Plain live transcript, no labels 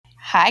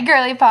Hi,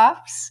 girly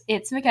pops.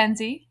 It's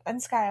Mackenzie.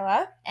 And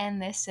Skyla. And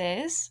this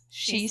is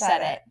She Said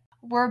It.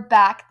 We're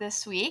back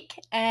this week,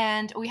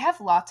 and we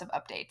have lots of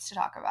updates to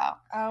talk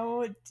about.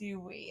 Oh, do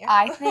we?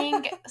 I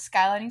think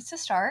Skyla needs to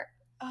start.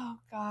 Oh,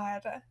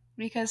 God.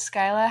 Because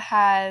Skyla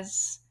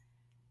has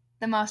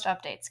the most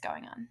updates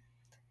going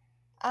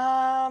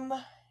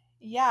on.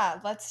 Yeah,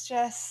 let's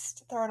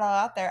just throw it all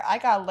out there. I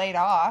got laid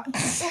off.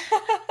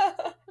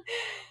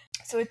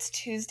 So it's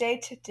Tuesday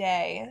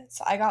today.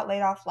 So I got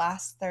laid off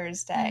last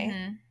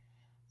Thursday.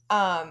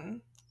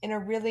 In a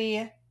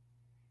really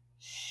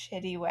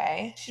shitty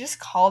way. She just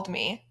called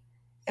me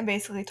and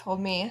basically told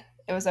me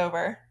it was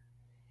over,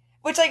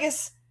 which I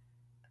guess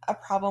a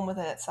problem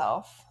within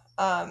itself.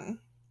 But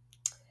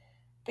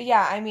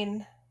yeah, I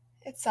mean,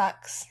 it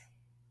sucks.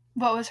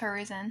 What was her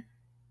reason?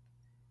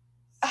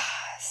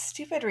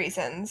 Stupid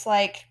reasons.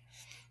 Like,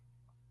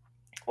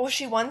 well,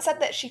 she once said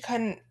that she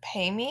couldn't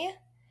pay me.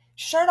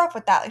 She started off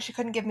with that. Like, she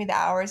couldn't give me the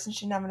hours and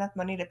she didn't have enough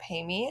money to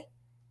pay me.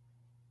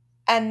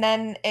 And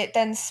then it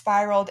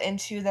spiraled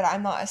into that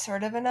I'm not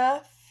assertive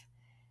enough.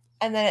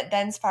 And then it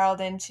then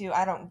spiraled into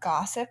I don't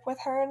gossip with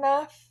her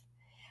enough.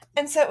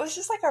 And so it was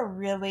just like a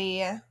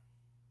really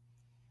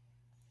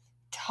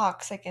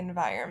toxic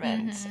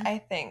environment, I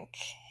think.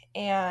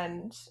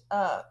 And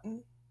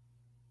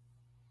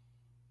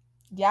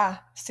yeah,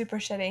 super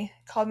shitty.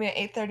 Called me at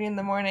 8:30 in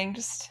the morning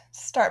just to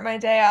start my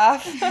day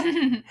off.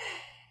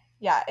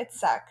 Yeah, it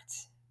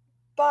sucked.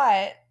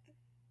 But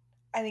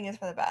I think it's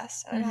for the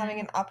best. And I'm having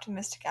an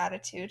optimistic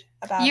attitude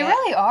about it. You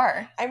really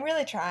are. I'm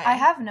really trying. I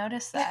have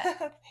noticed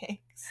that.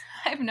 Thanks.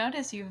 I've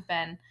noticed you've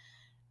been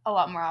a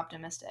lot more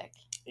optimistic.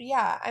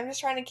 Yeah, I'm just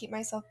trying to keep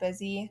myself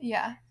busy.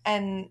 Yeah.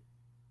 And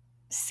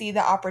see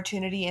the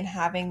opportunity in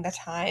having the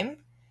time.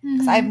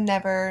 Because I've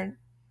never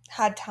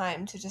had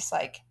time to just,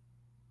 like,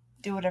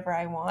 do whatever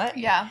I want.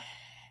 Yeah.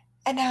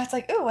 And now it's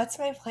like, ooh, what's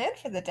my plan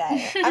for the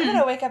day? I'm going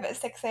to wake up at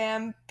 6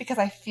 a.m. because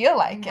I feel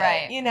like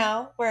it, you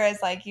know? Whereas,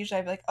 like, usually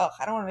I'd be like, oh,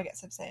 I don't want to wake up at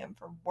 6 a.m.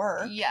 for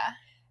work. Yeah.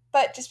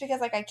 But just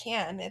because, like, I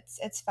can,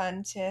 it's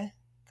fun to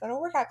go to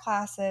workout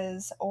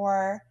classes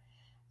or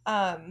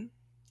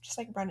just,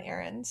 like, run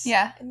errands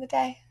in the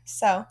day.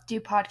 So do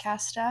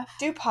podcast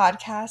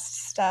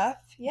stuff.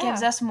 Yeah.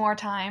 Gives us more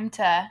time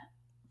to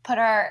put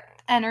our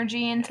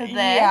energy into this.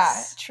 Yeah,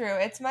 true.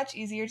 It's much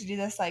easier to do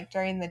this, like,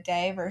 during the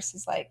day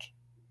versus, like,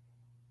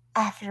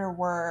 after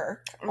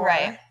work or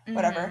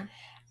whatever.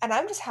 And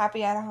I'm just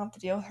happy I don't have to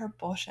deal with her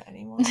bullshit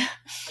anymore,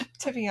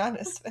 to be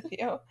honest with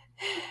you.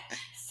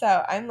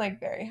 So I'm,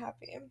 like, very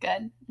happy.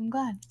 Good. I'm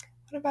glad.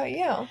 What about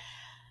you?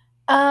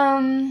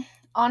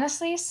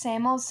 Honestly,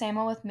 same old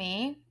with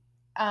me.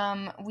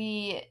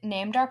 We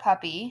named our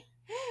puppy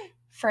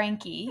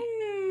Frankie.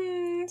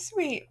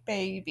 Sweet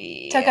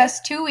baby. Took us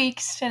 2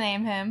 weeks to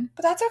name him.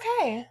 But that's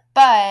okay.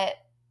 But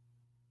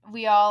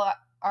we all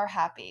are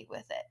happy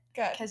with it.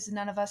 Good. Because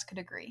none of us could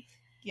agree.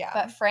 Yeah.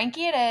 But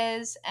Frankie it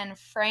is, and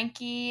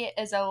Frankie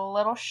is a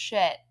little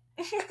shit,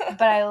 but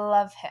I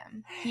love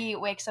him. He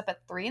wakes up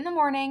at 3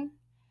 a.m.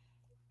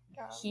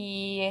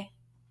 He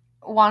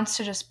wants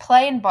to just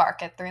play and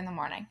bark at 3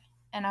 a.m.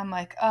 And I'm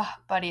like, oh,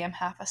 buddy, I'm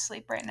half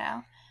asleep right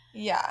now.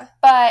 Yeah.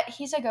 But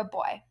he's a good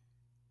boy,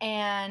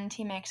 and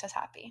he makes us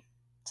happy.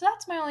 So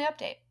that's my only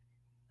update.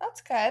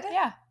 That's good.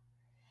 Yeah.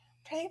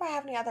 I'm trying to think if I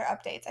have any other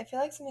updates. I feel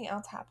like something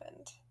else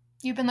happened.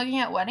 You've been looking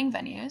at wedding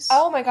venues.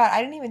 Oh my God,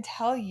 I didn't even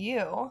tell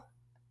you.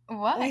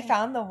 What? We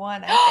found the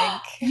one,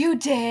 I think. You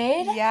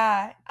did?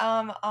 Yeah.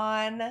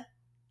 On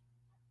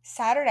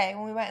Saturday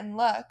when we went and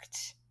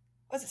looked.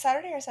 Was it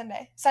Saturday or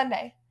Sunday?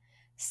 Sunday.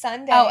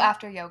 Oh,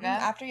 after yoga?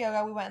 After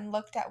yoga, we went and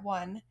looked at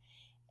one.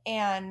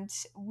 And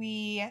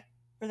we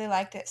really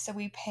liked it. So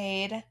we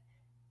paid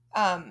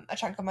a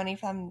chunk of money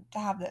for them to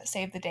have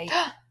save the date.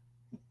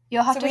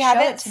 You'll have to show it to me. So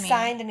we haven't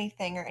signed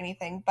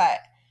anything, but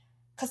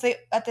because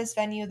at this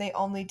venue they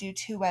only do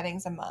 2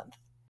 weddings a month.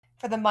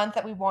 For the month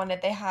that we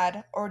wanted, they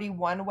had already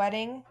 1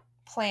 wedding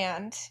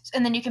planned.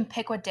 And then you can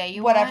pick what day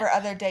you want? Whatever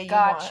other day you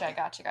want.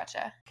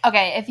 Gotcha.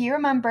 Okay, if you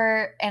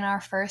remember in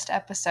our first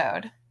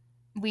episode,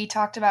 we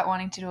talked about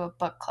wanting to do a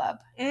book club.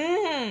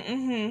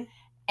 And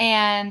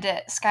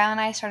Skyla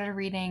and I started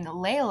reading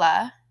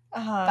Layla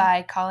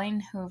by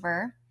Colleen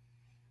Hoover.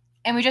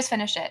 And we just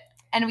finished it.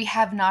 And we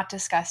have not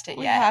discussed it yet.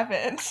 We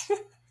haven't.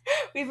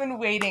 We've been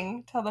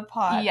waiting till the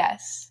pod.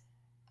 Yes.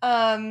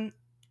 So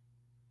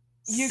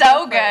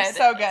good.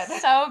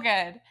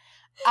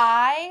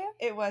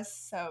 It was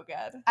so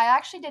good. I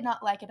actually did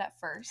not like it at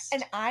first.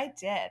 And I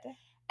did.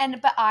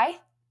 But I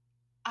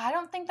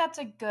don't think that's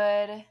a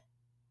good,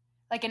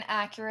 like, an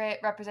accurate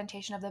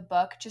representation of the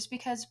book, just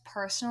because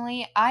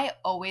personally I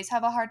always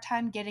have a hard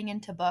time getting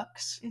into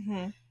books.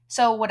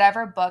 So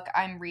whatever book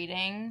I'm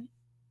reading,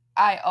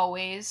 I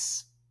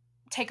always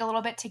take a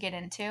little bit to get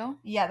into.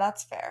 Yeah,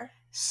 that's fair.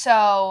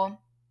 So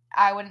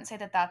I wouldn't say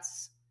that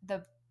that's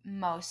the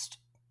most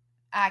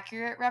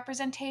accurate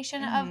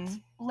representation of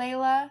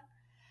Layla,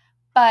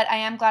 but I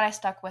am glad I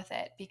stuck with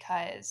it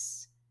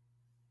because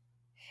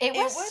it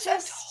was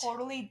just a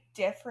totally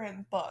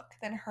different book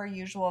than her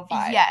usual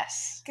vibe.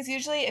 Yes. Because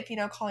usually if you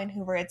know Colleen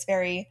Hoover, it's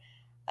very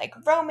like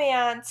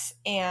romance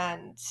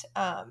and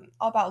all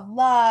about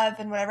love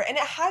and whatever. And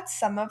it had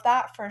some of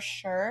that for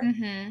sure.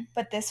 Mm-hmm.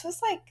 But this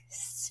was like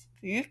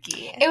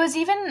spooky. It was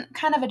even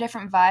kind of a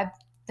different vibe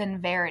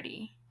than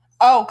Verity.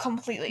 Oh,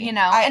 completely. You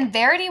know, and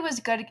Verity was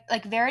good.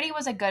 Like, Verity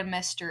was a good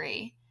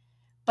mystery,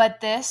 but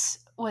this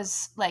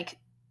was like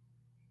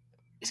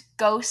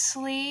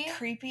ghostly,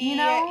 creepy. You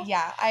know?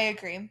 Yeah, I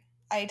agree.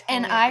 I totally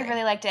and agree. I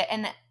really liked it.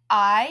 And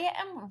I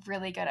am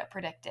really good at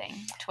predicting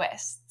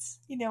twists.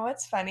 You know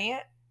what's funny?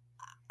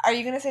 Are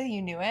you gonna say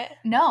you knew it?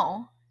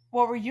 No.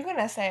 What were you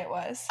gonna say it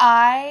was?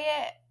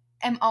 I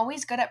am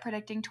always good at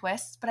predicting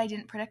twists, but I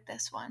didn't predict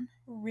this one.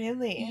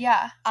 Really?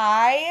 Yeah.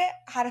 I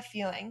had a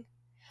feeling.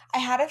 I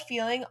had a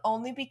feeling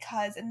only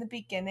because in the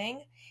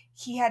beginning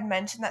he had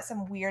mentioned that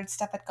some weird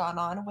stuff had gone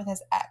on with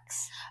his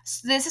ex.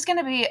 So this is going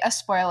to be a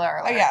spoiler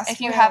alert. Oh, yeah, if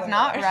you have spoiler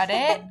not alert. read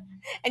it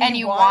and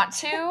you want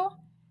to,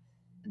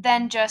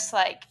 then just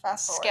like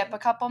skip a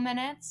couple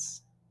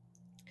minutes.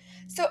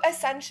 So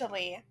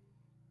essentially,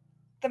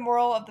 the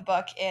moral of the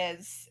book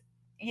is,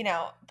 you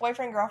know,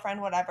 boyfriend,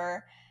 girlfriend,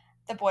 whatever.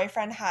 The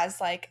boyfriend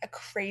has like a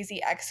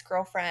crazy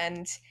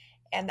ex-girlfriend,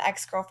 and the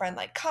ex-girlfriend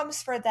like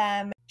comes for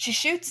them. She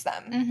shoots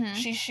them. Mm-hmm.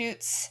 She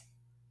shoots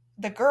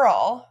the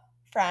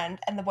girlfriend,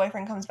 and the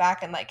boyfriend comes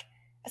back and like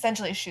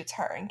essentially shoots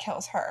her and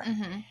kills her.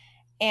 Mm-hmm.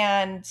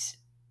 And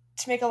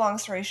to make a long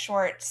story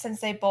short, since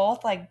they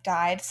both like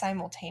died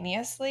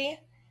simultaneously,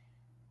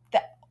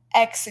 the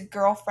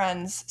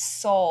ex-girlfriend's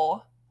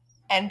soul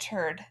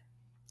entered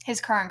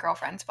his current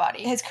girlfriend's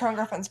body.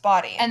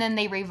 And then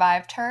they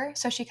revived her,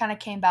 so she kind of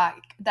came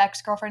back. The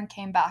ex-girlfriend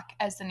came back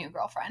as the new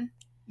girlfriend.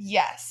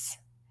 Yes.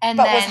 But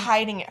was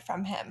hiding it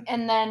from him.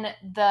 And then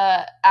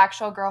the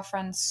actual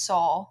girlfriend's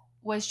soul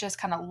was just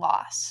kind of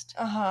lost.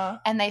 Uh-huh.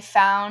 And they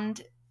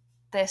found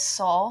this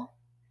soul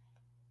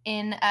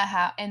in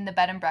the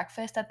bed and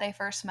breakfast that they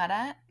first met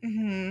at.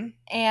 Mm-hmm.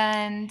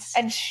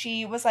 And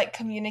she was like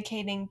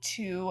communicating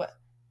to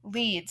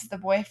Leeds, the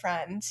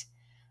boyfriend.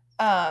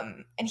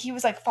 And he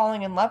was like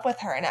falling in love with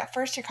her. And at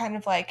first you're kind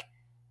of like,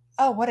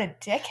 oh, what a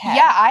dickhead.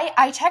 Yeah,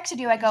 I texted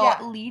you. I go,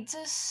 Leeds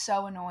is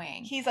so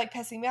annoying. He's like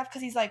pissing me off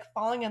because he's like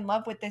falling in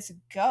love with this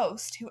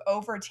ghost who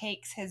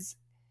overtakes his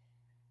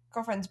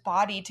girlfriend's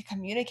body to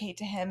communicate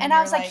to him. And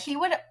I was like, he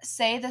would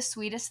say the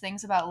sweetest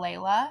things about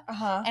Layla.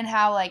 Uh-huh. And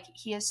how like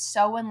he is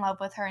so in love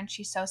with her and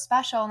she's so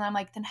special. And I'm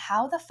like, then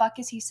how the fuck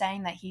is he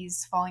saying that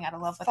he's falling out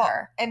of love with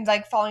her? And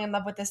like falling in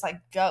love with this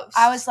like ghost.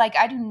 I was like,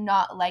 I do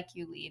not like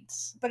you,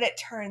 Leeds. But it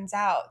turns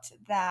out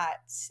that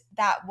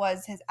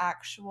was his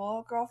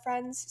actual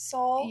girlfriend's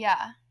soul.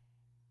 Yeah.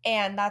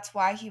 And that's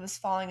why he was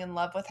falling in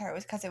love with her. It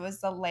was because it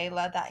was the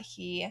Layla that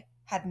he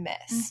had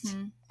missed.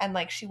 Mm-hmm. And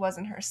like she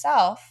wasn't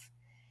herself.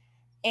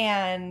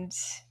 And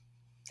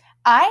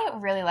I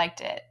really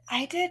liked it.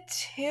 I did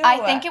too.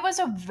 I think it was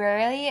a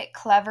very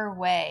clever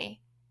way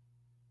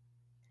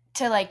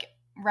to like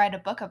write a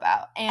book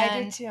about. And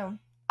I did too.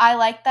 I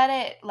like that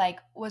it like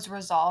was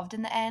resolved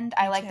in the end.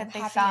 I like that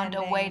they found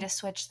a way to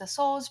switch the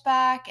souls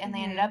back and they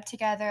ended up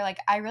together. Like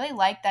I really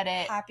like that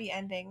it happy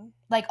ending.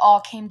 Like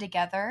all came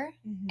together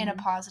in a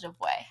positive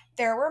way.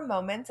 There were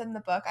moments in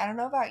the book, I don't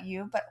know about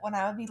you, but when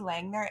I would be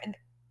laying there and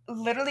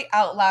literally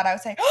out loud I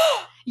would say,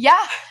 oh!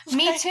 Yeah,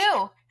 me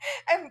too.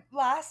 And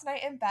last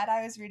night in bed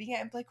I was reading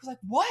it and Blake was like,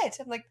 what?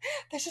 I'm like,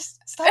 there's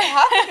just stuff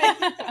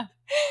happening.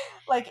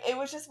 Like it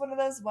was just one of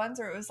those ones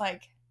where it was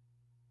like,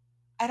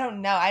 I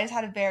don't know. I just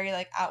had a very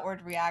like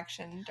outward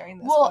reaction during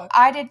this book. Well,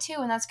 I did too,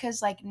 and that's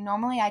because like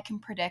normally I can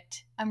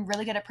predict. I'm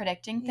really good at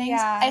predicting things,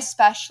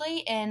 especially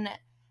in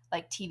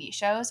like TV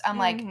shows. I'm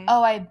like,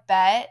 oh, I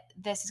bet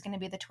this is going to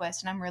be the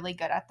twist, and I'm really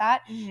good at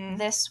that. Mm-hmm.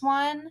 This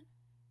one,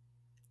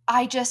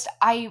 I guess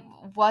I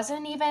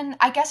wasn't even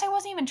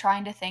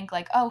trying to think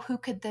like, oh, who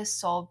could this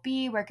soul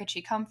be? Where could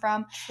she come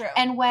from? True.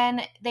 And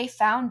when they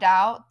found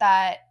out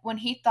that when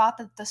he thought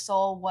that the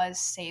soul was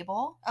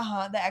Sable,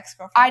 the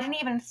ex-girlfriend, I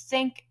didn't even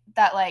think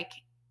that like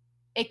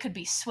it could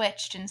be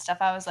switched and stuff.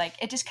 I was like,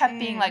 it just kept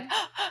being like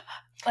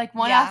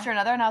one after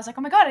another, and I was like,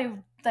 oh my god, I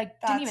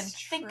like didn't even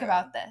think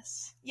about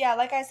this. Yeah,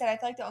 like I said, I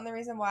feel like the only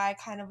reason why I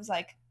kind of was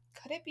like,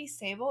 could it be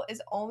Sable,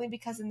 is only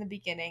because in the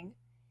beginning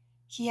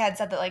he had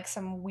said that like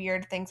some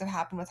weird things have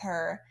happened with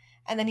her,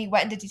 and then he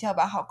went into detail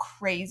about how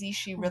crazy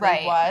she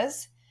really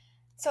was.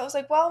 So it was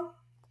like, well,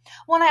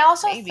 and I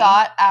also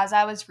thought as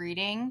I was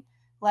reading,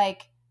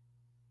 like,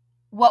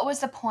 what was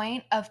the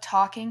point of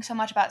talking so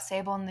much about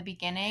Sable in the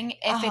beginning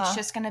if it's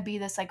just going to be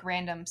this like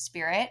random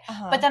spirit?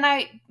 But then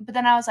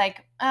I was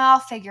like, I'll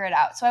figure it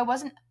out. So I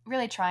wasn't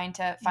really trying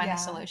to find a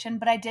solution,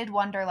 but I did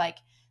wonder like,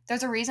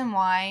 there's a reason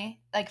why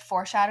like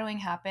foreshadowing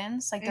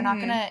happens. Like they're not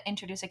going to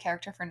introduce a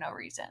character for no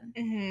reason.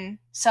 Mm-hmm.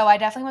 So I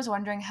definitely was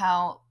wondering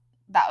how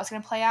that was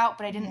going to play out,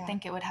 but I didn't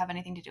think it would have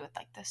anything to do with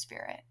like the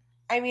spirit.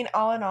 I mean,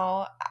 all in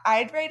all,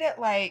 I'd rate it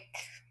like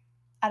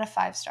out of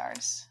 5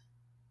 stars.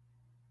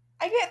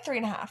 I give it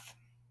 3.5.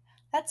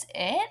 That's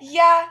it?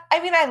 Yeah.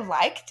 I mean, I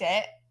liked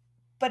it,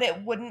 but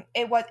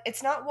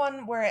it's not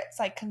one where it's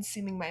like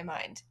consuming my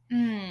mind.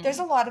 There's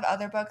a lot of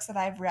other books that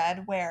I've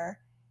read where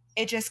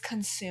it just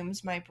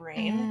consumes my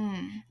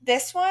brain.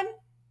 This one,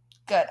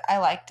 Good. I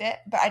liked it,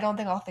 but I don't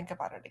think I'll think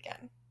about it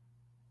again.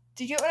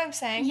 Do you get what I'm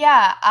saying?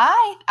 Yeah,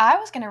 I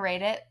was going to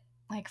rate it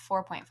like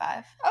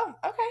 4.5. Oh,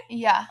 okay.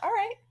 Yeah. All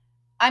right.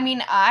 I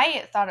mean,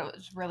 I thought it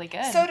was really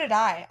good. So did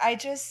I.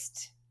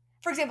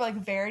 For example, like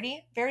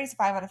Verity's a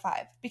 5 out of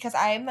 5 because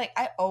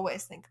I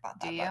always think about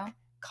that book.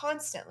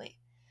 Constantly.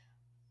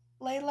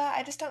 Layla,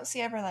 I just don't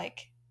see ever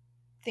like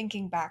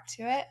thinking back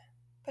to it,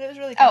 but it was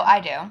really good. Oh, I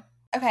do.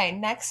 Okay,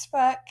 next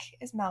book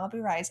is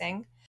Malibu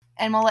Rising.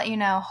 And we'll let you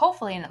know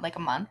hopefully in like a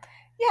month.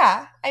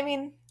 Yeah, I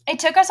mean, it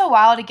took us a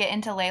while to get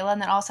into Layla,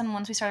 and then all of a sudden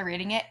once we started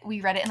reading it,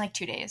 we read it in like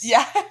 2 days.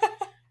 Yeah.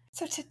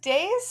 So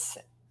today's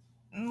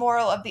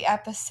moral of the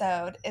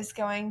episode is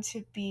going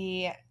to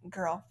be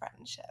girl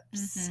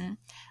friendships. Mm-hmm.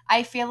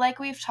 I feel like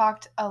we've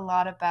talked a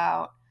lot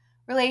about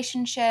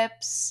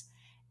relationships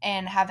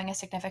and having a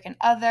significant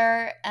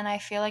other, and I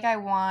feel like I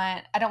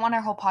don't want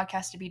our whole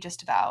podcast to be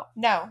just about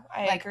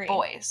I agree.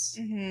 Boys.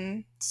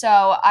 Mm-hmm.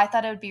 So I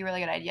thought it would be a really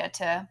good idea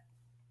to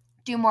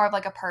do more of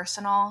like a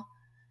personal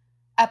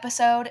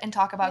episode and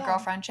talk about girl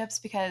friendships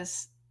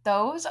because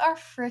those are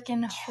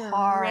freaking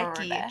hard.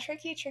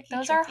 Tricky.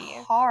 Those are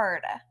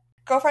hard.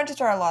 Girl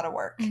friendships are a lot to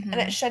work, and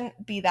it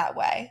shouldn't be that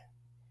way.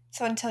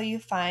 So until you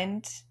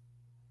find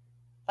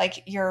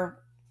like you're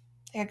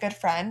like a good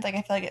friend, like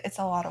I feel like it's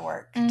a lot of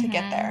work to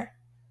get there.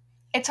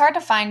 It's hard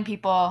to find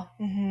people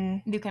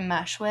you can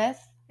mesh with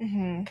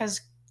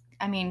because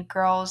I mean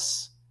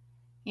girls,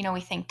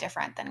 we think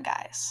different than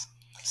guys.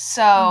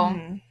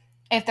 So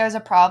if there's a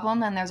problem,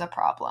 then there's a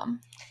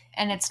problem.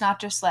 And it's not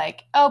just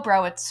like, oh,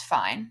 bro, it's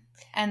fine.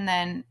 And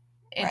then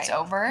it's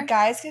over.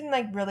 Guys can,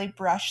 like, really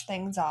brush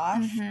things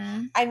off.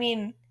 I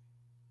mean,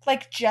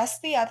 like,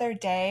 just the other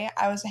day,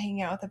 I was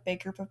hanging out with a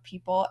big group of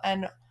people,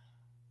 and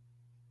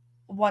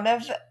one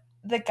of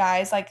the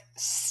guys, like,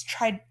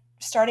 tried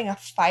starting a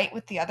fight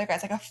with the other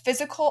guys, like a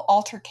physical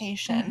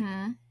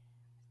altercation.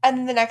 And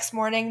then the next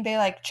morning, they,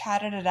 like,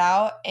 chatted it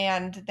out,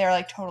 and they're,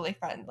 like, totally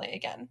friendly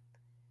again.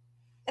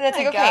 And it's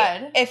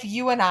okay, if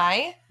you and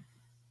I...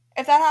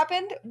 If that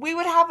happened,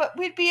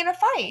 we'd be in a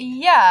fight.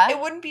 Yeah. It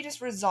wouldn't be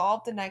just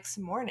resolved the next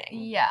morning.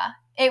 Yeah.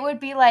 It would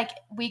be like,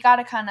 we got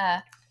to kind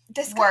of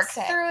work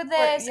through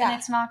this. And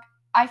it's not,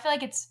 I feel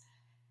like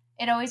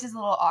it always is a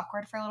little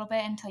awkward for a little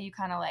bit until you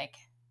kind of like.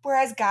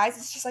 Whereas guys,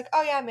 it's just like,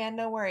 oh yeah, man,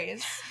 no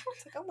worries.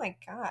 It's like, oh my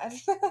God.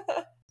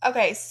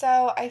 Okay,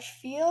 so I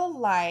feel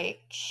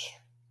like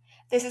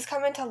this has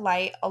come into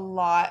light a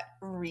lot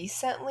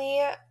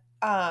recently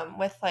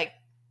with like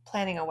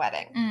planning a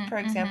wedding, for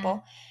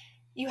example.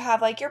 You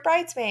have, like, your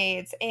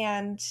bridesmaids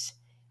and,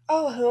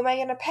 oh, who am I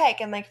going to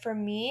pick? And, like, for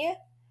me,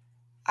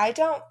 I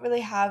don't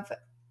really have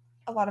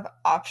a lot of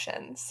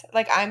options.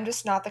 Like, I'm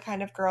just not the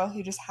kind of girl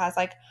who just has,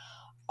 like,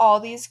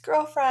 all these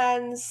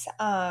girlfriends.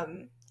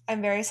 I'm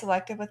very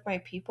selective with my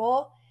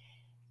people.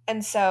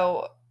 And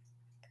so,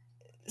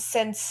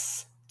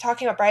 since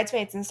talking about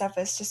bridesmaids and stuff,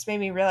 it's just made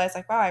me realize,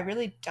 like, wow, I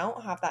really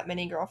don't have that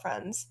many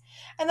girlfriends.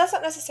 And that's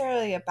not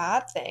necessarily a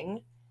bad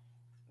thing.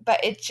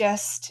 But it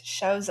just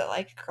shows that,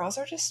 like, girls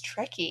are just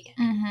tricky.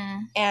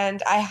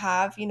 And I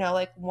have,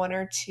 like, 1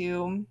 or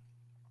 2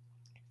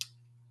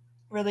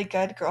 really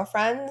good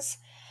girlfriends.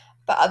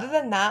 But other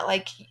than that,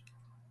 like,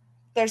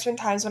 there's been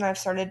times when I've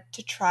started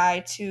to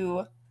try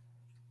to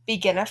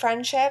begin a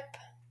friendship.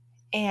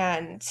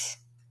 And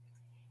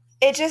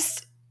it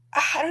just,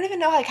 I don't even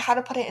know, like, how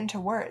to put it into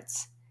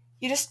words.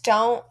 You just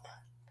don't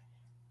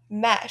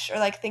mesh or,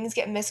 like, things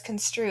get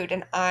misconstrued.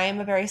 And I'm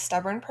a very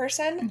stubborn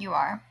person. You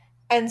are.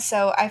 And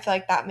so I feel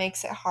like that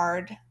makes it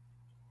hard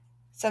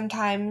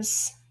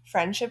sometimes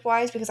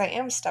friendship-wise because I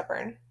am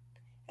stubborn.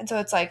 And so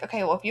it's like,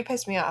 okay, well, if you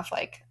piss me off,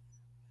 like,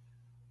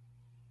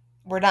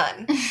 we're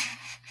done.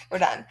 We're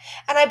done.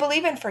 And I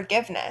believe in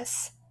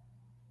forgiveness.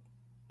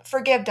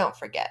 Forgive, don't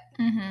forget.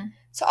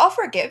 So I'll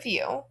forgive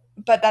you,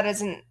 but that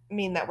doesn't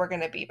mean that we're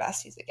going to be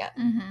besties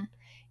again.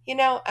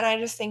 And I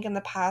just think in the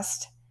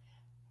past,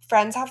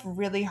 friends have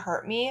really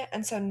hurt me.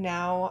 And so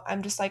now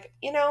I'm just like,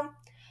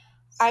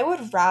 I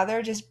would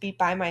rather just be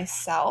by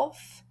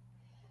myself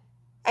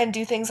and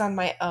do things on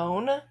my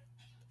own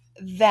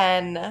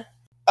than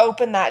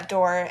open that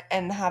door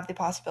and have the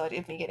possibility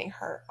of me getting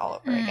hurt all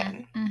over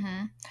again.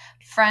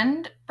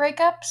 Friend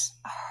breakups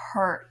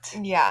hurt.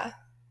 Yeah.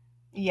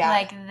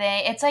 Like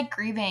it's like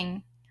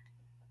grieving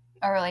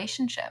a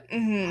relationship.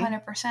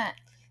 100%.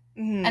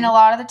 And a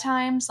lot of the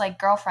times, like,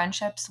 girl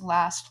friendships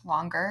last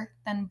longer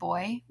than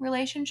boy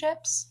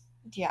relationships.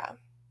 Yeah.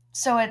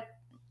 So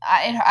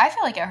I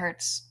feel like it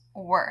hurts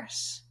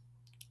worse.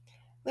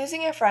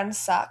 Losing a friend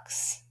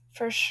sucks,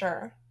 for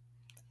sure.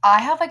 I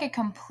have, like, a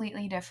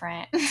completely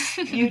different...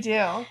 You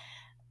do.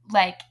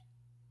 Like,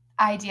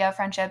 idea of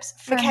friendships.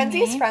 For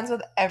Mackenzie is friends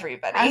with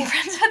everybody. I'm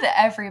friends with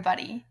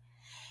everybody.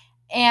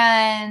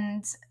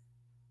 And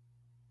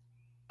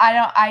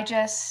I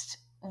just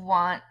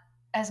want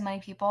as many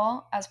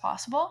people as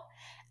possible.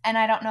 And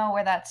I don't know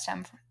where that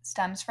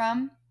stems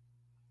from.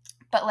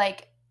 But,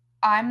 like,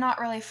 I'm not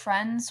really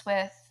friends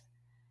with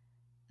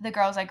the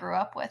girls I grew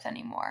up with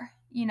anymore.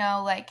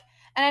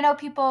 And I know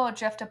people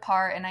drift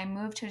apart and I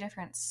moved to a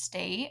different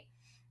state.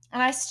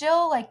 And I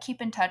still, like,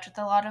 keep in touch with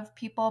a lot of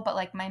people, but,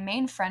 like, my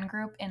main friend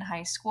group in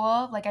high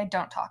school, like, I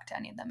don't talk to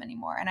any of them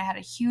anymore, and I had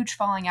a huge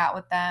falling out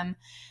with them,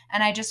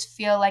 and I just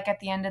feel like at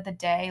the end of the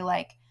day,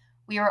 like,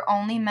 we were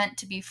only meant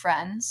to be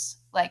friends,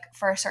 like,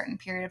 for a certain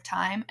period of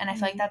time, and I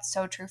feel like that's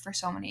so true for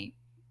so many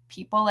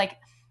people. Like,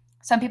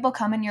 some people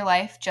come in your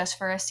life just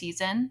for a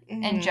season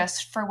and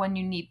just for when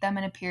you need them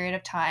in a period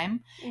of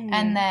time,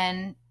 and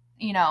then,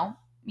 you know,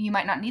 you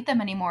might not need them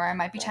anymore. It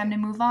might be time to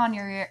move on.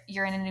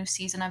 You're in a new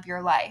season of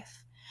your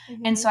life.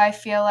 And so I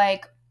feel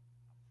like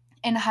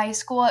in high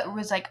school, it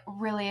was, like,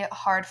 really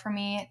hard for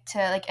me to,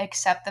 like,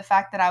 accept the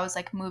fact that I was,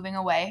 like, moving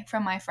away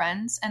from my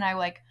friends, and I,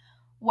 like,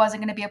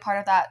 wasn't going to be a part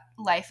of that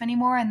life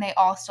anymore, and they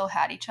all still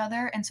had each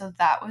other, and so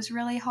that was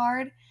really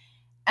hard.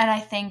 And I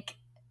think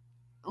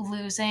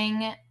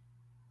losing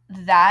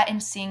that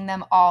and seeing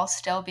them all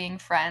still being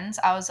friends,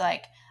 I was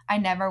like, I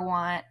never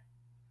want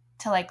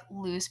to, like,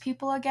 lose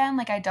people again.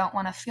 Like, I don't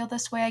want to feel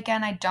this way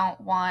again. I don't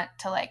want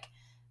to, like,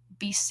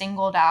 be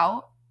singled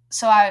out.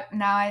 So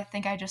I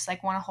think I just,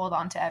 like, want to hold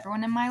on to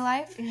everyone in my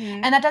life.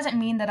 And that doesn't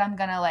mean that I'm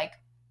gonna, like,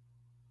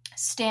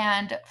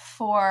 stand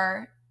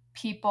for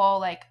people,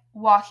 like,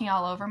 walking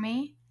all over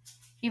me,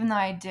 even though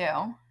I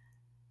do.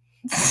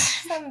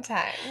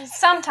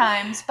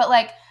 Sometimes, but,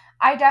 like,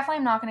 I definitely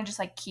am not gonna just,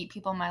 like, keep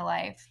people in my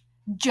life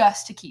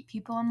just to keep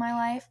people in my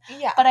life.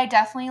 Yeah. But I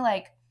definitely,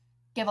 like,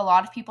 give a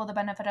lot of people the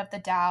benefit of the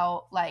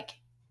doubt. Like,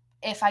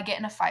 if I get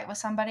in a fight with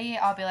somebody,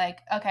 I'll be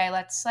like, okay,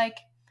 let's, like,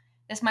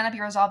 this might not be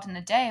resolved in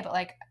a day, but,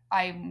 like,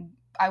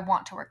 I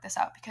want to work this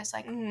out because,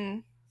 like,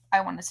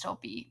 I want to still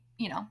be,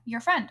 you know, your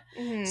friend.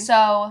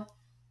 So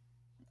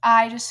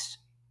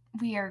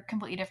we are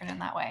completely different in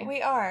that way.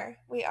 We are.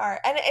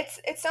 And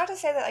it's not to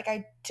say that, like,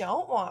 I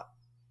don't want,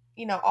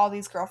 you know, all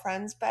these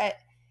girlfriends, but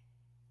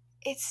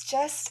it's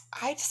just,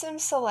 I just am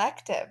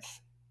selective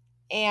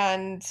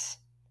and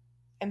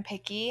am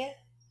picky,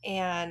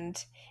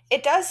 and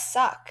it does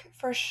suck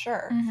for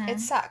sure.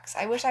 It sucks.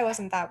 I wish I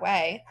wasn't that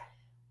way,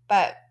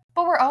 but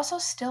we're also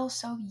still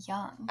so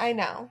young. I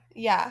know.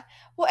 Yeah.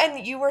 Well,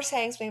 and you were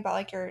saying something about,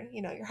 like, your, you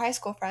know, your high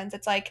school friends.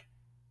 It's like,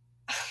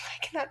 I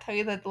cannot tell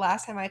you the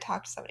last time I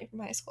talked to somebody from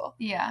high school.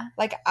 Yeah.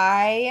 Like,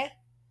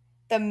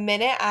 the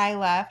minute I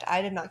left,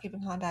 I did not keep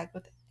in contact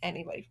with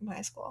anybody from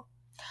high school.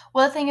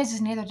 Well, the thing is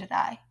neither did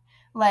I.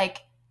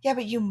 Like, yeah,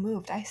 but you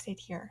moved. I stayed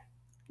here.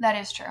 That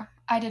is true.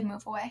 I did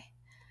move away.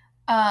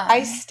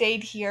 I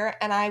stayed here,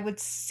 and I would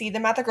see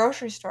them at the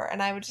grocery store,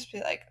 and I would just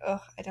be like,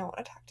 ugh, I don't want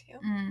to talk to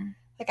you.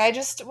 Like, I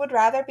just would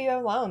rather be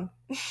alone.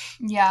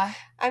 Yeah.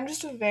 I'm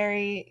just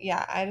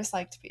I just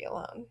like to be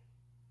alone.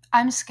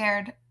 I'm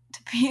scared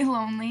to be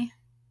lonely.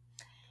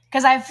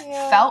 Because I've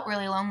felt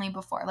really lonely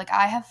before. Like,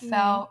 I have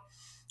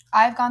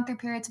I've gone through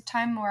periods of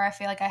time where I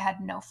feel like I had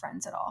no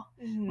friends at all.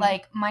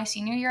 Like, my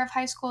senior year of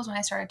high school is when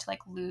I started to,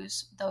 like,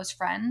 lose those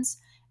friends.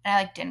 And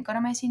I, like, didn't go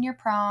to my senior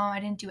prom. I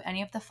didn't do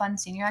any of the fun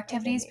senior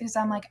activities because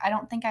I'm like, I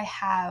don't think I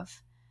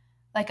have,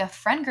 like, a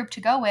friend group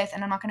to go with,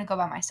 and I'm not going to go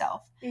by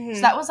myself.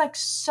 So that was, like,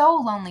 so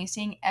lonely,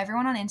 seeing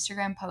everyone on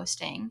Instagram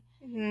posting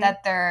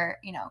that they're,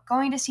 you know,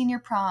 going to senior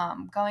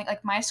prom,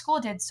 like, my school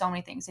did so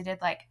many things. They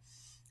did, like,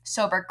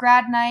 sober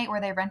grad night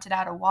where they rented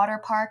out a water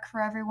park for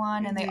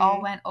everyone, and they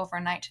all went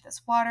overnight to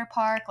this water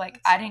park.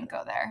 Like, I didn't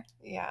go there.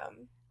 Yeah.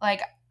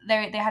 Like,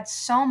 they had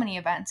so many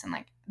events, and,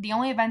 like, the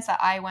only events that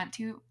I went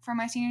to for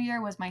my senior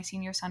year was my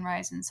senior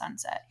sunrise and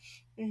sunset.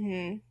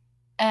 And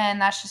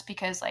that's just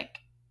because, like,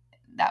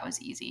 that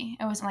was easy.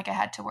 It wasn't like I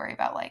had to worry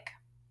about, like,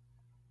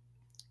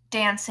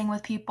 dancing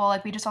with people.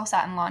 Like, we just all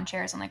sat in lawn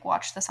chairs and, like,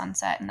 watched the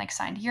sunset and, like,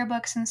 signed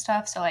yearbooks and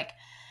stuff. So, like,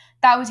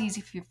 that was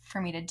easy for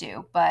me to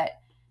do. But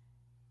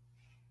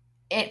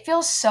it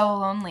feels so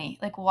lonely,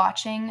 like,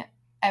 watching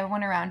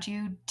everyone around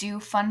you do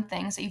fun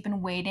things that you've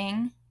been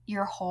waiting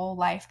your whole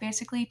life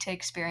basically to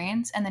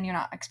experience, and then you're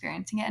not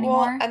experiencing it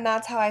anymore. Well, and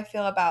that's how I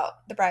feel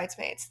about the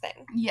bridesmaids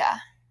thing. Yeah.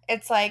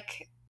 It's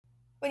like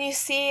when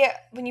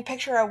you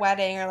picture a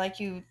wedding, or, like,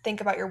 you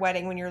think about your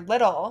wedding when you're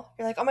little,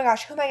 you're like, oh my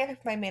gosh, who am I going to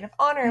pick for my maid of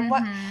honor? And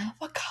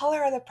what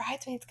color are the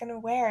bridesmaids going to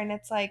wear? And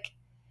it's like,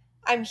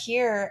 I'm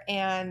here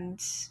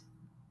and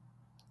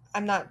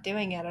I'm not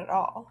doing it at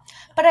all.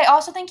 But I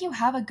also think you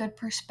have a good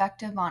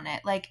perspective on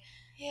it. Like,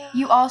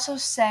 you also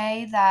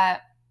say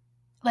that,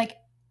 like,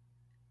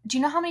 do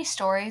you know how many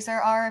stories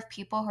there are of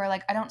people who are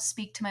like, I don't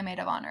speak to my maid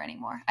of honor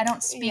anymore. I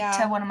don't speak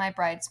to one of my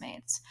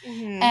bridesmaids.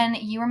 And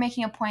you were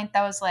making a point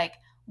that was like,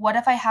 what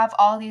if I have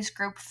all these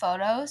group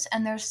photos,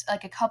 and there's,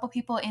 like, a couple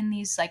people in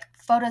these, like,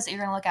 photos that you're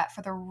going to look at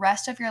for the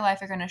rest of your life,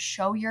 you're going to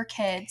show your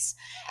kids,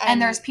 and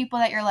there's people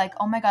that you're like,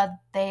 oh my God,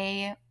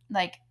 they,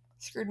 like,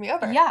 screwed me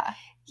over. Yeah.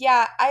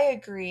 Yeah, I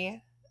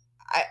agree.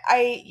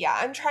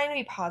 I'm trying to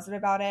be positive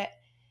about it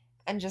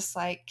and just,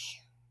 like,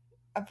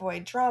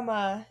 avoid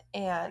drama,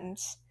 and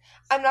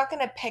I'm not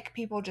going to pick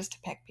people just to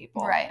pick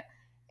people. Right.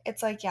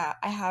 It's like, yeah,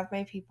 I have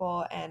my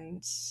people,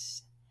 and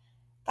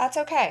that's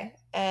okay.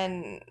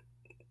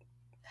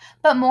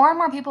 But more and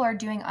more people are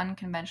doing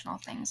unconventional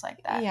things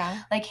like that.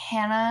 Yeah. Like,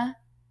 Hannah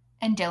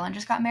and Dylan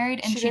just got married,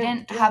 and she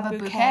didn't have a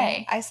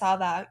bouquet. I saw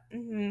that.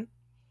 And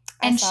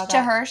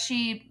to her,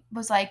 she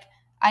was like,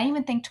 I didn't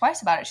even think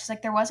twice about it. She's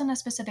like, there wasn't a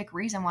specific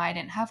reason why I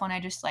didn't have one. I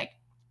just, like,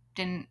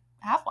 didn't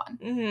have one.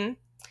 Mm-hmm.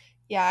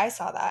 Yeah, I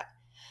saw that.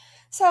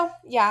 So,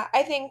 yeah,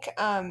 I think,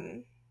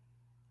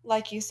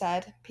 like you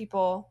said,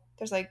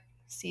 there's, like,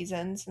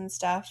 seasons and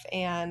stuff,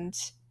 and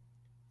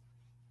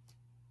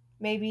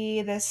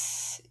maybe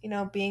this,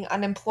 being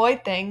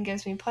unemployed thing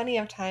gives me plenty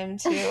of time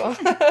to...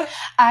 I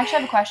actually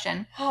have a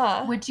question.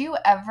 Huh. Would you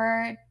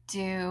ever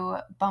do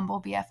Bumble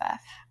BFF?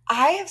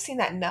 I have seen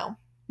that. No.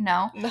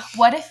 No?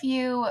 What if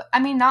you... I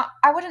mean,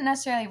 I wouldn't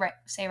necessarily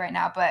say right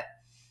now, but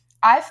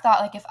I've thought,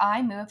 like, if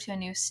I move to a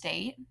new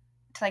state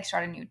to, like,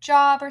 start a new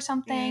job or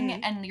something,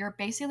 and you're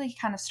basically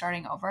kind of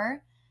starting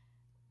over,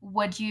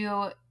 would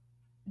you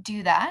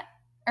do that?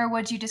 Or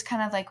would you just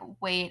kind of, like,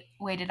 wait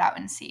it out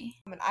and see?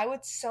 I mean, I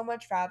would so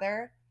much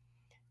rather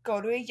go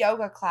to a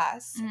yoga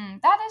class.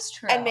 That is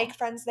true. And make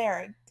friends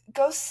there.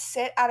 Go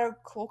sit at a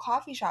cool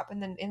coffee shop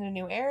in a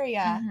new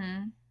area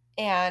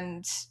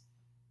and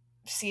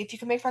see if you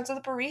can make friends with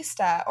a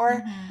barista.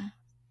 Or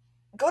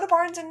go to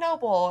Barnes &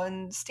 Noble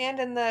and stand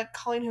in the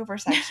Colleen Hoover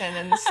section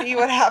and see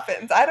what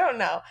happens. I don't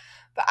know.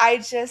 But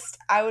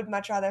I would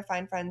much rather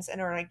find friends in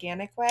an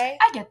organic way.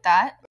 I get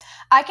that.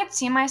 I could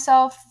see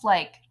myself,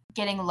 like,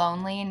 getting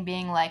lonely and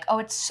being like, oh,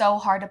 it's so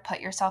hard to put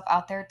yourself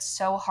out there. It's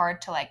so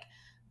hard to, like,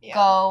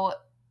 go,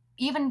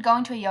 even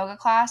going to a yoga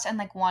class and,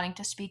 like, wanting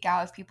to speak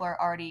out if people are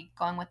already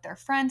going with their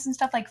friends and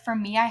stuff. Like, for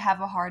me, I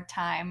have a hard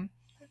time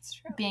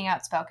being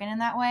outspoken in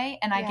that way,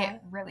 and I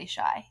get really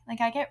shy. Like,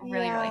 I get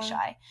really, really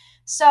shy.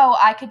 So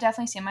I could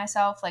definitely see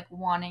myself, like,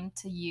 wanting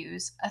to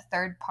use a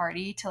third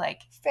party to,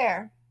 like,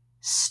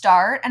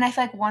 start. And I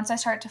feel like once I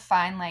start to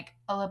find, like,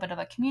 a little bit of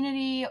a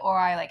community, or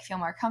I, like, feel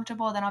more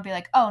comfortable, then I'll be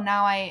like, oh,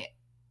 now I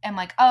am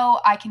like,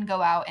 oh, I can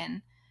go out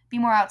and be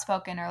more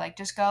outspoken, or, like,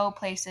 just go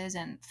places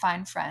and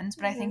find friends.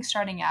 But I think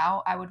starting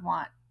out, I would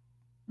want,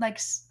 like,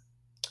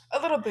 a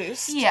little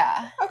boost.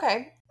 Yeah.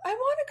 Okay. I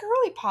want a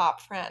girly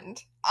pop friend.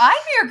 I'm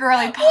your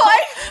girly pop.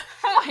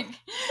 Oh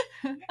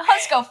my.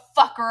 Let's go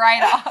fuck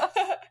right off.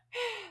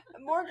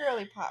 More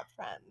girly pop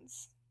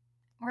friends.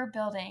 We're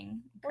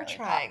building We're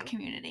trying. Pop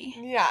community.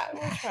 Yeah,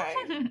 we're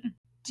trying.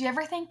 Do you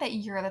ever think that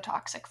you're the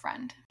toxic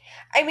friend?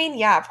 I mean,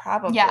 yeah,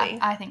 probably. Yeah,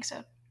 I think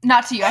so.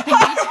 Not to you, I think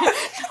me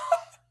too.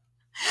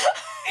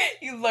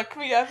 You look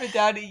me up and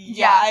down.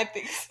 Yeah, I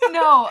think so.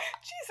 No.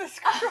 Jesus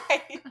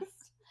Christ.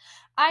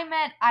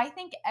 I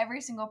think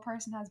every single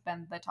person has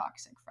been the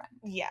toxic friend.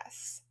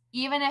 Yes.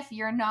 Even if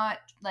you're not,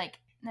 like,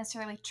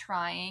 necessarily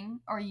trying,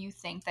 or you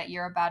think that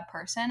you're a bad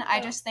person, I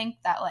just think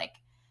that, like,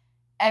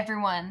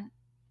 everyone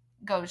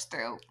goes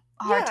through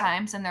hard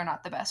times, and they're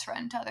not the best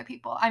friend to other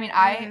people. I mean,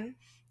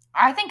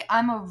 I think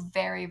I'm a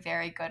very,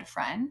 very good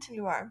friend.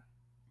 You are.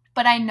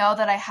 But I know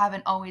that I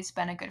haven't always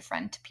been a good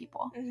friend to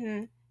people.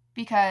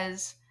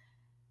 Because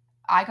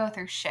I go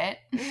through shit,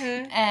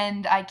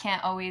 and I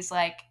can't always,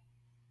 like,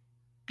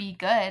 be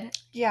good.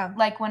 Yeah.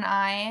 Like, when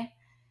I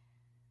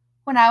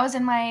was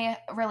in my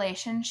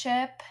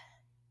relationship,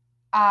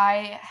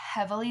 I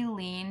heavily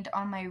leaned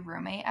on my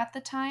roommate at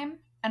the time,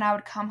 and I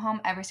would come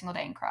home every single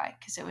day and cry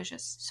because it was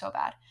just so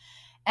bad.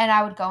 And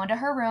I would go into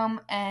her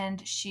room,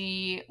 and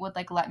she would,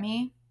 like, let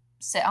me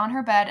sit on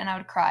her bed, and I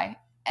would cry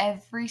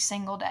every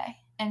single day.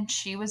 And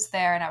she was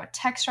there, and I would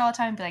text her all the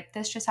time and be like,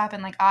 this just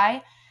happened. Like,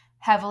 I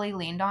heavily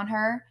leaned on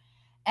her,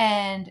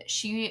 and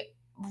she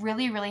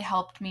really, really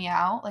helped me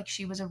out. Like,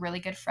 she was a really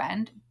good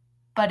friend,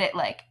 but it,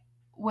 like,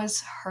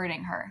 was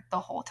hurting her the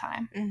whole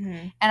time.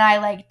 And I,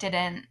 like,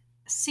 didn't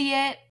see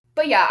it.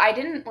 But yeah, I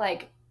didn't,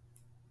 like,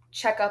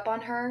 check up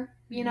on her.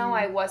 You know,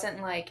 I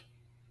wasn't like,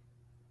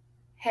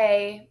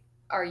 hey,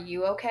 are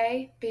you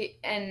okay?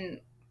 And,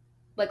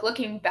 like,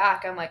 looking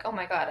back, I'm like, oh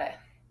my God,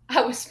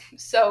 I was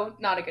so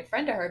not a good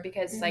friend to her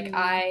because, like,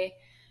 I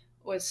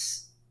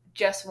was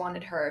just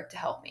wanted her to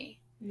help me.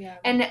 Yeah.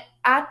 And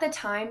at the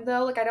time,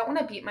 though, like, I don't want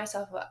to beat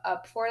myself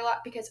up for it a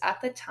lot, because at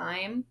the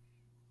time,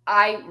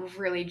 I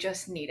really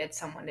just needed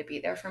someone to be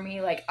there for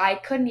me. Like, I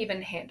couldn't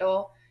even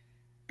handle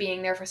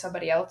being there for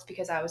somebody else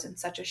because I was in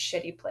such a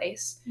shitty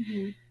place.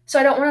 So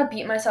I don't want to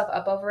beat myself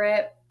up over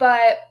it,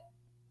 but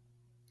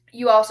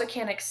you also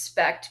can't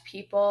expect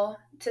people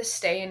to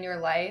stay in your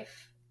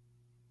life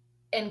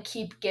and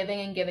keep giving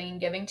and giving and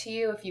giving to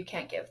you if you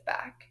can't give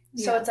back.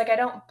 Yeah. So it's like, I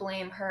don't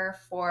blame her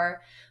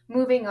for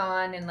moving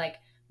on and, like,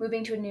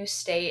 moving to a new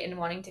state and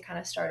wanting to kind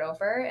of start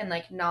over and,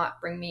 like,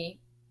 not bring me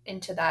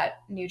into that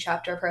new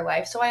chapter of her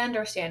life. So I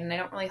understand, and I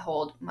don't really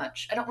hold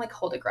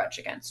a grudge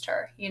against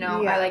her, you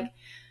know? Yeah.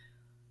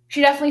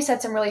 She definitely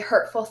said some really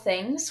hurtful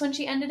things when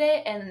she ended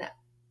it, and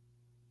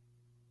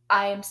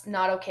I'm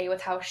not okay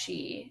with how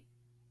she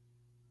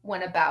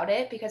went about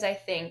it, because I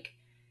think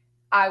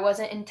I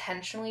wasn't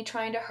intentionally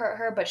trying to hurt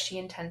her, but she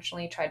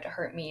intentionally tried to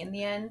hurt me in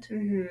the end.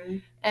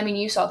 I mean,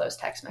 you saw those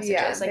text messages.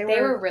 Yeah, like, they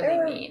were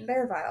really mean.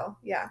 They're vile.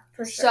 Yeah,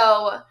 for sure.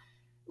 So,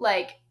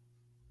 like,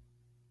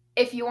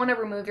 if you want to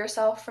remove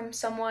yourself from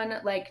someone,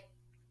 like,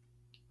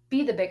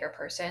 be the bigger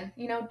person.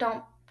 You know,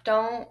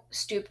 don't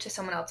stoop to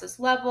someone else's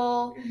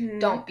level.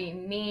 Don't be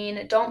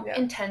mean. Don't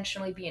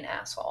intentionally be an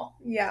asshole.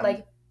 Yeah.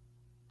 Like,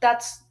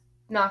 that's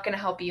not going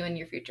to help you in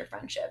your future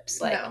friendships.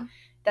 Like, no.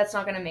 That's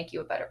not going to make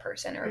you a better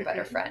person or a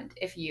better friend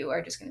if you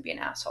are just going to be an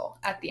asshole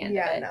at the end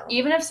of it. No.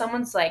 Even if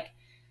someone's, like,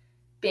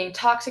 being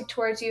toxic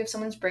towards you, if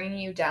someone's bringing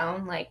you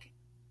down, like,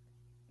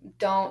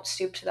 don't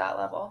stoop to that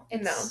level.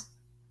 It's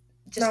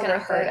just going to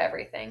hurt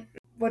everything.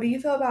 What do you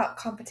feel about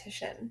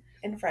competition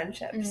in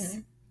friendships?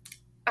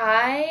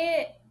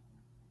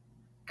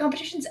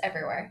 Competition's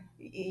everywhere.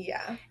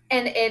 Yeah.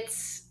 And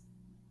it's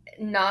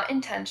not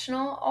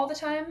intentional all the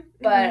time,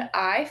 but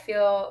I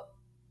feel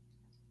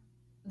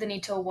the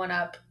need to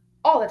one-up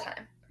all the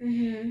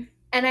time.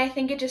 And I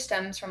think it just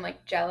stems from,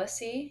 like,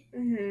 jealousy.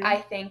 I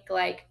think,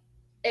 like,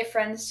 if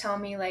friends tell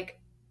me, like,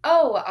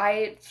 oh,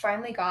 I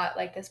finally got,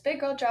 like, this big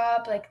girl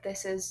job, like,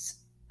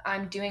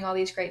 I'm doing all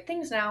these great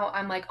things now,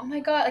 I'm like, oh my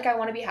God, like, I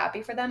want to be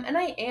happy for them. And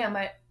I am.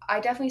 I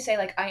definitely say,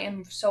 like, I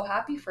am so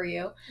happy for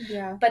you.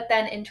 Yeah. But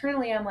then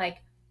internally I'm like,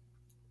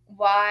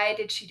 why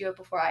did she do it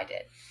before I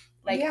did?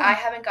 Like, I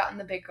haven't gotten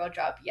the big girl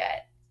job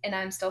yet, and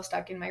I'm still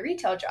stuck in my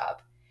retail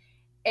job.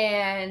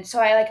 And so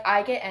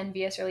I get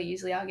envious really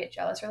easily. I'll get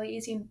jealous really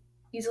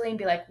easily and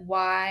be like,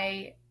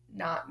 why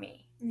not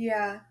me?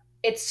 Yeah.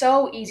 It's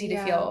so easy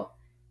to feel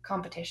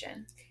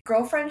competition.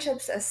 Girl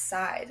friendships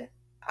aside,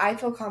 I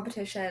feel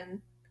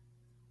competition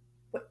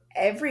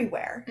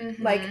everywhere.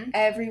 Like,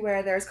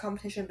 everywhere there's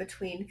competition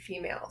between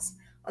females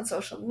on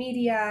social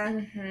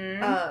media,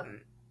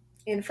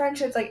 in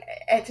friendships, like,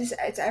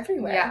 it's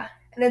everywhere. Yeah.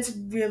 And it's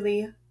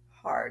really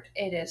hard.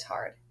 It is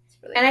hard.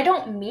 Really and hard. I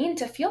don't mean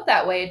to feel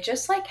that way. It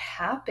just, like,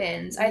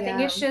 happens. I think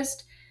it's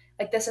just,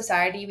 like, the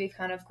society we've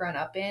kind of grown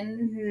up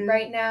in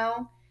right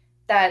now,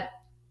 that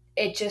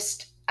it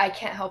just, I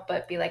can't help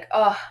but be like,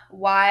 oh,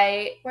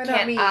 why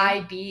can't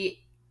I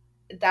be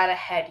that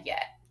ahead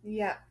yet?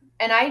 Yeah.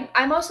 And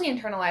I mostly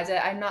internalize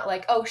it. I'm not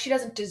like, oh, she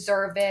doesn't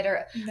deserve it,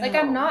 or like,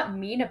 I'm not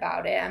mean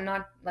about it. I'm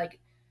not like,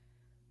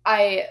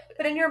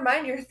 but in your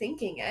mind, you're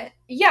thinking it.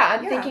 Yeah,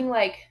 I'm thinking,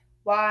 like,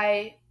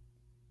 why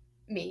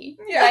me?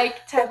 Yeah.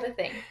 Like, type of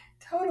thing.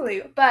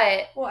 Totally.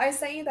 But, well, I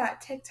sent you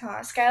that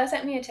TikTok. Skyla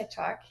sent me a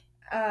TikTok.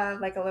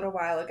 Like, a little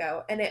while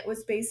ago. And it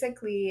was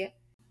basically,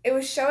 it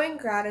was showing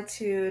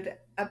gratitude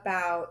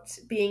about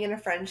being in a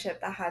friendship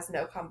that has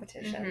no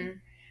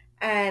competition.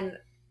 And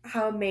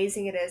how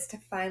amazing it is to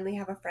finally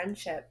have a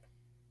friendship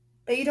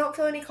that you don't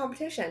feel any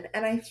competition.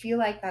 And I feel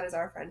like that is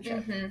our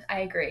friendship. I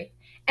agree.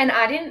 And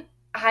I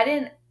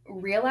didn't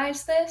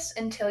realize this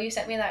until you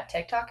sent me that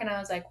TikTok, and I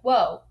was like,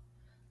 whoa.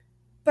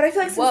 But I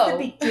feel like since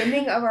the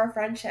beginning of our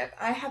friendship,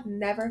 I have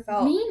never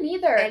felt me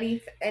neither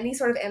any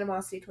sort of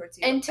animosity towards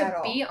you. And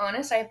to be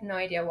honest, I have no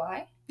idea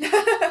why.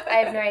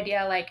 I have no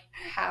idea, like,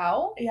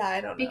 how. Yeah,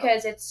 I don't know.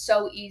 Because it's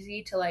so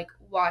easy to, like,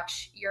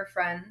 watch your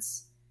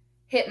friends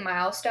hit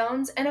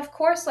milestones, and of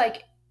course,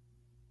 like,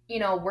 you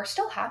know, we're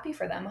still happy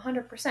for them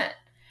 100%.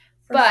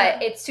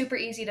 But it's super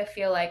easy to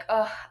feel like,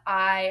 oh,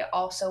 I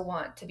also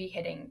want to be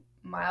hitting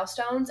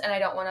milestones, and I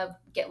don't want to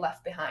get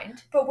left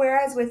behind. But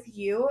whereas with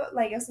you,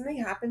 like, if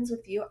something happens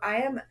with you,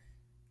 I am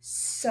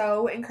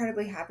so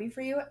incredibly happy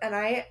for you, and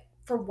I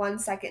for 1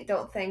 second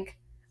don't think,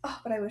 oh,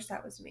 but I wish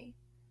that was me.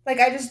 Like,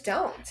 I just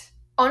don't.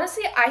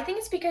 Honestly, I think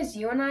it's because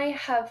you and I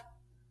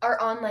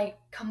are on, like,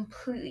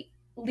 completely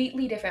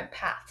different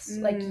paths.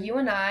 Like, you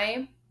and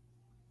I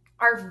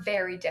are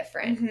very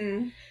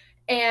different.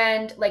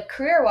 And, like,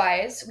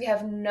 career-wise, we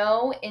have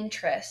no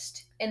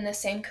interest in the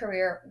same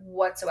career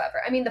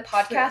whatsoever. I mean, the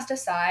podcast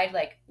aside,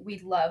 like, we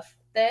love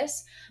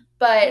this,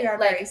 but,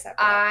 like,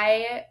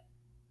 I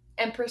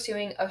am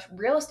pursuing a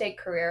real estate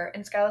career,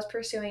 and Skyla's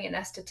pursuing an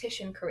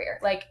esthetician career.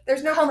 Like,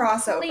 there's no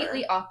crossover.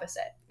 Completely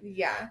opposite.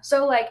 Yeah.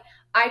 So, like,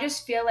 I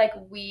just feel like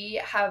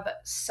we have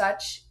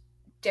such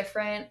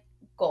different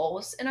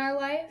goals in our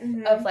life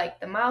of, like,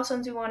 the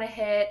milestones we want to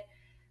hit,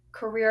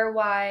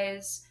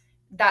 career-wise,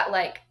 that,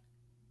 like,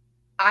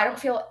 I don't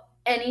feel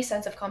any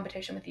sense of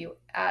competition with you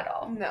at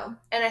all. No.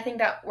 And I think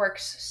that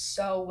works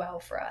so well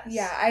for us.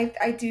 Yeah,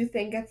 I do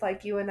think if,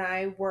 like, you and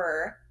I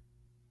were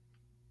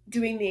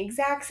doing the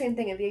exact same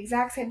thing at the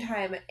exact same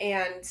time,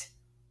 and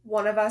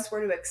one of us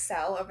were to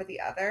excel over the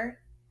other,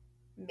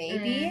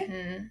 maybe.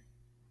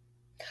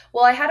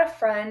 Well, I had a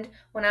friend,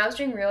 when I was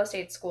doing real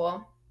estate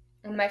school,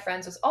 one of my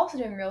friends was also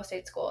doing real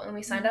estate school, and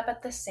we signed up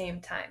at the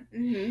same time.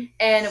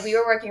 And we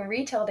were working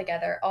retail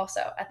together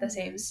also at the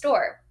same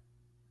store.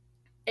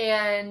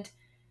 And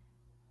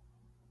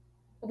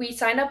we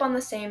signed up on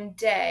the same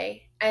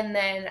day, and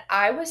then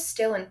I was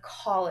still in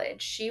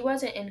college. She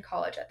wasn't in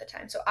college at the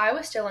time, so I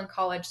was still in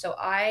college, so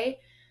I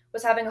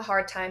was having a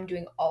hard time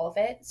doing all of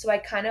it. So I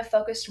kind of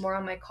focused more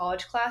on my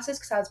college classes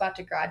because I was about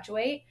to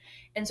graduate,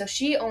 and so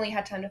she only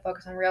had time to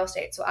focus on real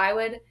estate. So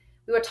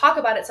we would talk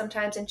about it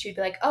sometimes, and she'd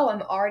be like, oh,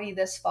 I'm already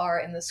this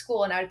far in the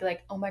school, and I would be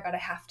like, oh my God, I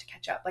have to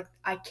catch up. Like,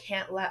 I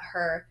can't let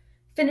her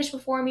finish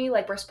before me.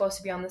 Like, we're supposed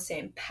to be on the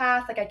same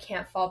path. Like, I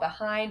can't fall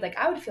behind. Like,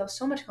 I would feel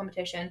so much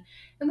competition,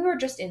 and we were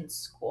just in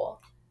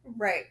school.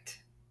 Right.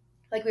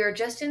 Like, we were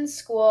just in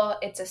school.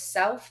 It's a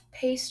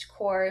self-paced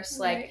course.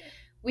 Like,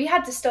 we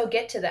had to still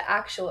get to the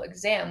actual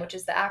exam, which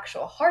is the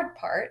actual hard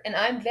part, and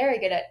I'm very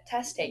good at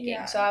test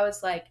taking. So I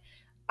was like,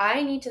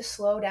 I need to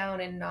slow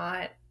down and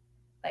not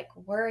like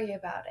worry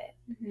about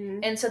it.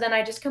 Mm-hmm. And so then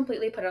I just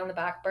completely put it on the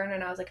back burner,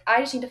 and I was like,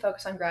 I just need to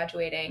focus on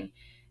graduating.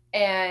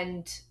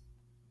 And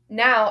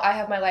now I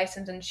have my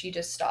license, and she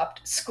just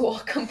stopped school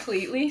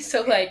completely.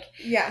 So like,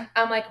 yeah,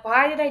 I'm like,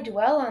 why did I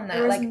dwell on that?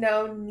 there was like,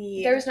 no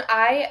need. There was no,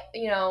 I,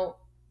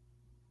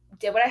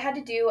 did what I had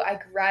to do. I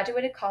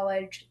graduated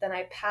college, then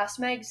I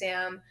passed my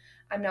exam.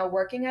 I'm now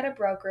working at a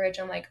brokerage.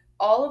 I'm like,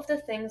 all of the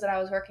things that I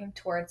was working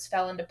towards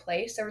fell into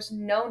place. There was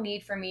no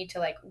need for me to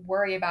like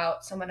worry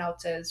about someone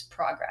else's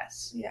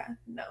progress. Yeah,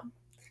 no.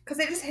 Because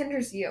it just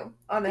hinders you,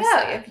 honestly.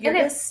 Yeah, if you're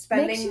just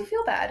makes you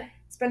feel bad.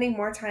 Spending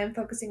more time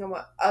focusing on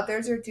what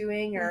others are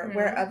doing or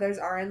where others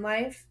are in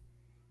life,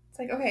 it's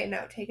like, okay,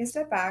 no, take a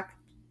step back.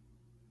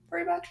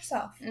 Worry about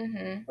yourself.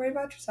 Mm-hmm. Worry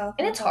about yourself.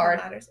 And it's hard.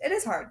 Matters. It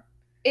is hard.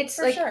 It's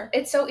for like, sure.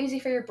 It's so easy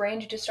for your brain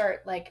to just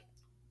start like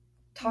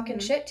talking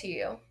shit to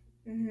you.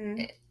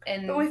 Mm-hmm.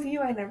 But with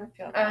you, I never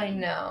feel that. I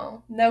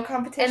know. No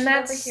competition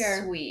over here. And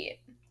that's sweet.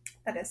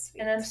 That is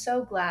sweet. And I'm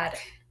so glad.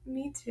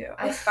 Me too.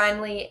 I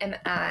finally am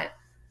at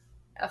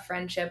a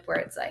friendship where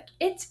it's like,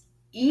 it's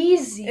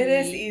easy. It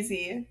is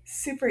easy.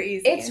 Super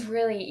easy. It's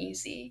really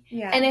easy.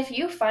 Yeah. And if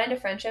you find a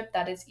friendship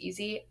that is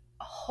easy,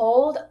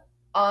 hold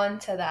on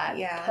to that.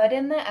 Yeah. Put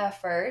in the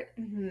effort.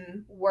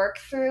 Mm-hmm. Work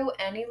through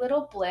any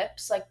little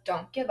blips. Like,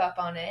 don't give up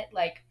on it.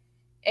 Like,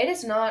 it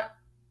is not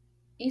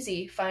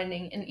easy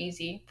finding an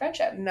easy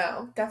friendship.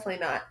 No, definitely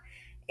not.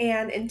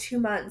 And in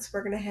 2 months,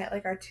 we're going to hit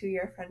like our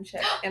 2-year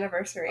friendship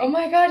anniversary. Oh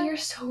my God, you're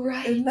so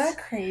right. Isn't that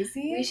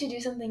crazy? We should do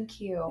something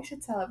cute. We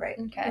should celebrate.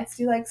 Okay. Let's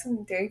do like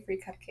some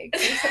dairy-free cupcakes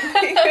or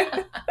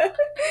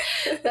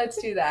something. Let's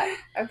do that.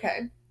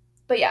 Okay.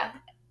 But yeah,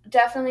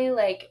 definitely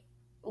like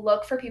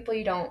look for people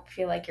you don't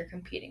feel like you're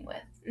competing with.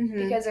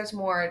 Mm-hmm. Because there's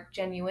more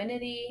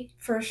genuinity.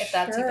 For sure. If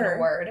that's even a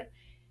word.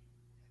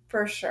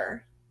 For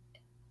sure.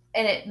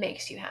 And it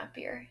makes you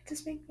happier.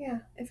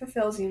 It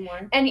fulfills you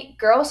more. And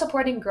girls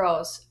supporting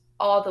girls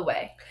all the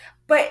way.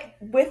 But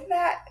with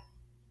that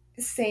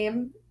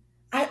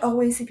I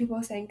always see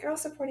people saying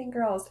girls supporting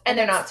girls. And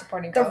they're not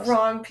supporting girls. The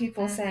wrong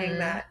people saying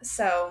that.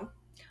 So.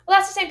 Well,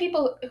 that's the same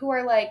people who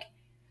are like,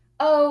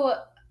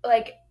 oh,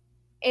 like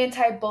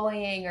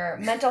anti-bullying or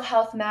mental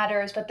health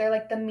matters, but they're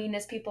like the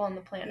meanest people on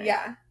the planet.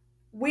 Yeah.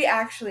 We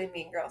actually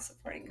mean girls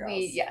supporting girls.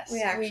 We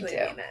actually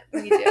mean it.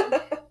 We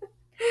do.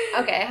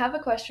 Okay, I have a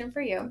question for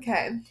you.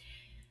 Okay.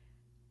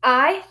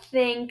 I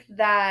think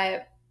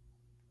that,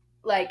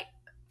 like,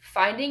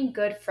 finding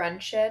good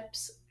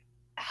friendships,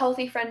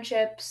 healthy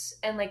friendships,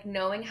 and, like,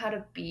 knowing how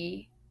to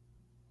be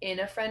in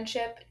a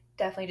friendship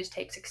definitely just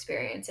takes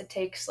experience. It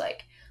takes,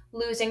 like,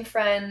 losing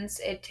friends.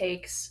 It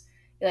takes,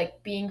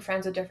 like, being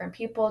friends with different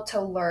people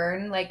to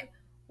learn, like,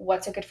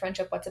 what's a good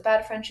friendship, what's a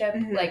bad friendship,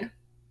 like,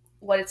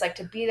 what it's like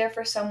to be there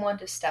for someone,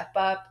 to step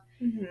up.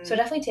 So it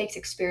definitely takes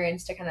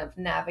experience to kind of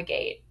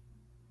navigate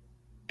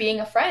being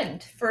a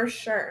friend. For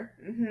sure.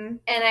 And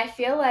I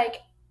feel like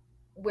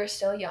we're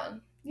still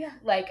young. Yeah.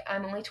 Like,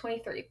 I'm only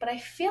 23, but I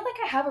feel like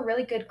I have a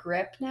really good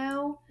grip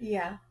now.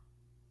 Yeah.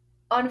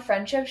 On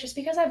friendships, just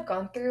because I've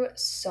gone through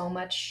so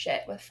much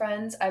shit with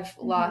friends. I've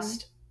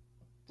lost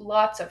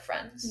lots of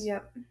friends.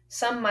 Yep.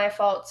 Some my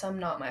fault, some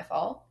not my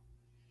fault.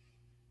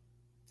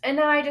 And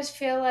now I just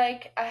feel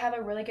like I have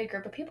a really good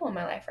group of people in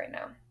my life right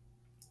now.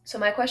 So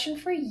my question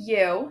for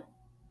you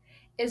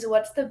is,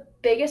 what's the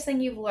biggest thing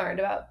you've learned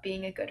about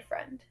being a good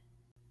friend?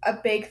 A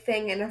big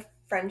thing in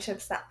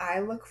friendships that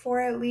I look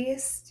for, at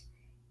least,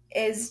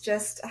 is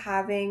just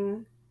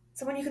having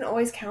someone you can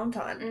always count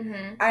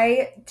on.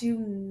 I do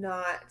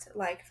not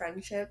like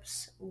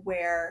friendships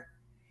where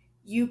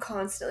you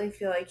constantly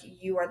feel like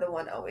you are the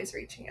one always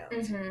reaching out.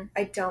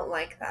 I don't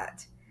like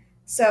that.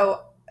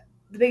 So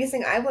the biggest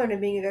thing I've learned in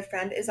being a good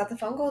friend is that the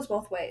phone goes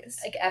both ways.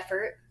 Like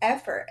effort.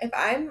 If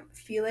I'm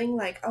feeling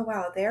like, oh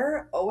wow,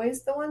 they're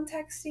always the one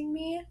texting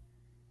me,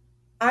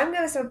 I'm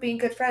going to start being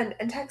a good friend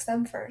and text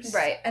them first.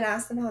 Right. And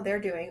ask them how they're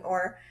doing,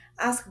 or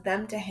ask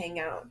them to hang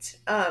out.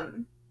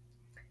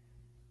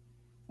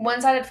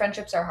 One-sided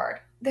friendships are hard.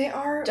 They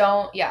are.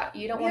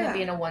 You don't want to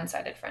be in a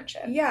one-sided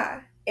friendship.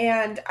 Yeah.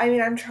 And I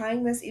mean, I'm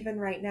trying this even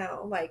right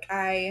now. Like,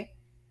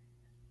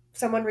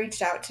 someone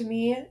reached out to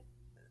me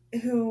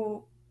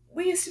who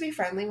we used to be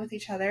friendly with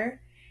each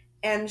other,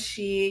 and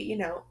she,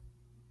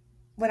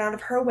 went out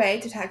of her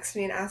way to text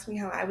me and ask me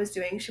how I was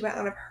doing. She went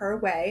out of her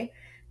way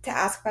to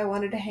ask if I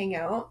wanted to hang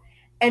out.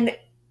 And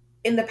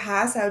in the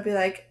past, I would be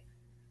like,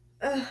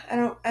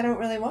 I don't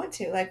really want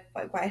to. Like,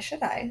 why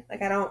should I?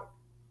 Like, I don't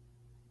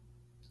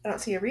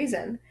see a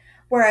reason.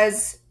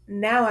 Whereas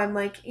now I'm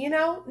like,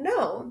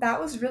 no, that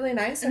was really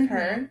nice of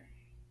her,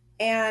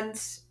 and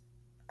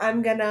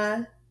I'm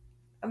gonna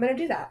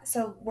do that.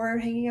 So we're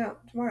hanging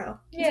out tomorrow.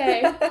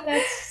 Yay,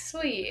 that's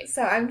sweet.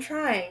 So I'm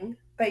trying,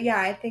 but yeah,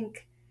 I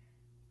think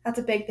that's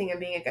a big thing in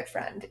being a good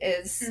friend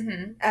is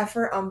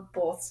effort on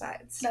both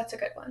sides. That's a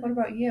good one. What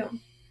about you?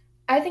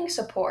 I think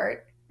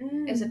support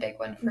is a big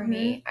one for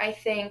me. I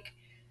think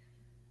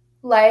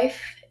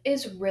life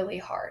is really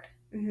hard,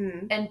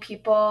 and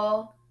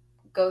people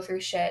go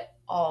through shit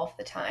all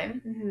the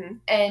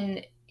time,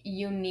 and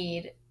you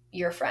need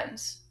your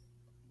friends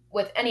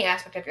with any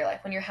aspect of your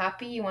life. When you're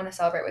happy, you want to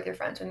celebrate with your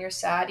friends. When you're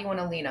sad, you want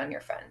to lean on your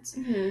friends.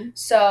 Mm-hmm.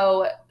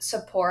 So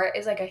support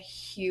is like a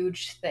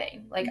huge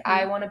thing. Like Mm-hmm.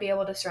 I want to be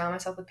able to surround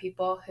myself with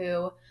people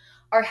who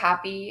are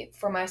happy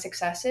for my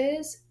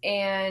successes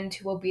and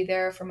who will be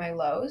there for my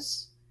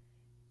lows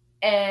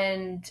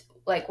and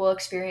like will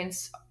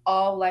experience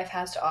all life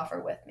has to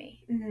offer with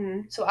me.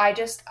 Mm-hmm. So I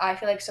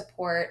feel like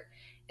support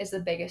is the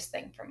biggest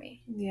thing for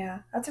me. Yeah,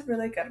 that's a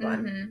really good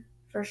one. Mm-hmm.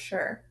 For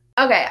sure.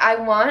 Okay,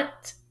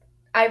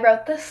 I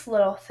wrote this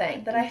little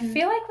thing that Mm-hmm. I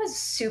feel like was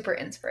super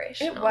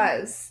inspirational. It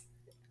was.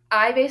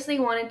 I basically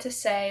wanted to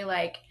say,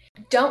 like,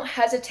 don't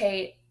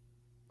hesitate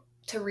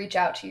to reach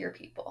out to your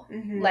people.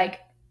 Mm-hmm. Like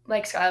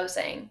Skyla was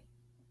saying,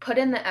 put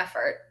in the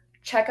effort.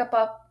 Check up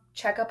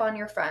on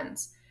your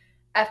friends.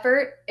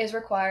 Effort is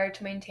required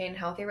to maintain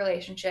healthy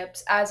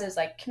relationships, as is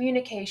like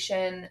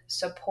communication,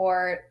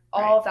 support,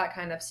 all of that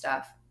kind of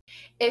stuff.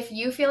 If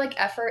you feel like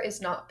effort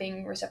is not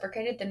being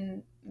reciprocated,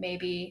 then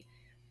maybe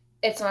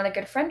it's not a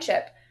good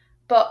friendship.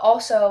 But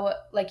also,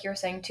 like you're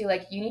saying too,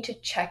 like you need to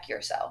check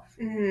yourself.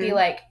 Mm-hmm. Be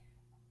like,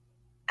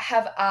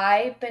 have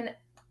I been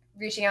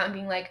reaching out and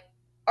being like,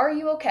 are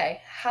you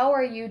okay? How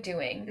are you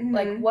doing? Mm-hmm.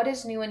 Like, what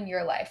is new in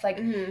your life? Like,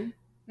 mm-hmm.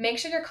 make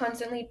sure you're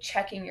constantly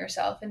checking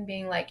yourself and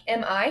being like,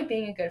 am I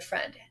being a good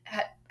friend?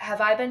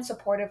 Have I been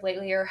supportive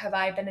lately, or have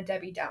I been a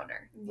Debbie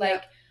Downer? Yeah.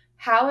 Like,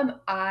 how am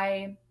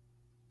I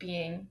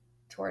being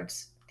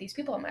towards these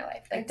people in my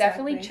life? Like,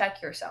 definitely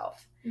check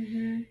yourself.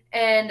 Mm-hmm.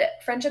 And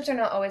friendships are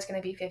not always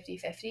going to be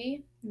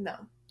 50-50. No.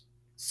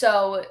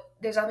 So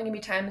there's often going to be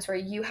times where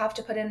you have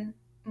to put in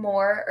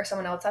more or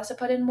someone else has to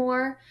put in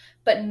more,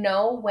 but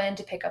know when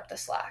to pick up the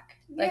slack.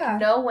 Yeah.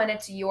 Like, know when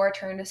it's your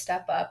turn to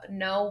step up.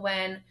 Know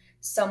when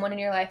someone in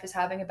your life is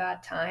having a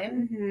bad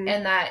time, mm-hmm.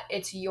 and that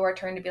it's your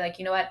turn to be like,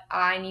 you know what,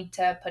 I need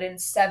to put in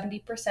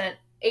 70%,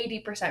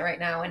 80% right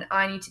now, and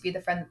I need to be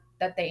the friend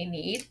that they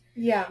need.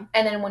 Yeah.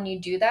 And then when you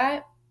do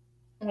that,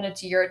 when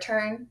it's your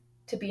turn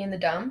to be in the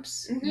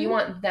dumps, mm-hmm. you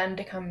want them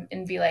to come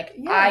and be like,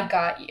 yeah. I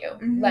got you.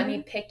 Mm-hmm. Let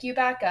me pick you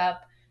back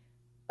up.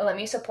 Let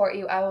me support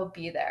you. I will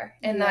be there.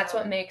 And that's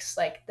what makes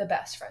like the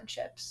best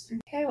friendships.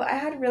 Okay, well, I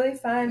had really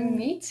fun.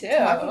 Me too.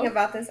 Talking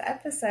about this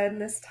episode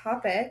and this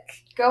topic.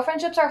 Girl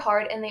friendships are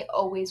hard, and they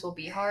always will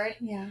be hard.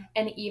 Yeah.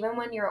 And even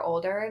when you're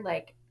older,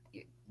 like,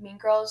 mean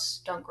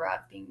girls don't grow out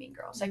of being mean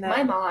girls. Like, no.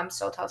 My mom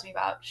still tells me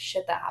about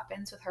shit that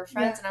happens with her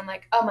friends, and I'm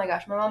like, oh my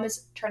gosh, my mom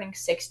is turning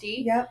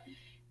 60. Yep.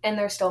 And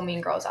there's still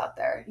mean girls out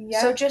there.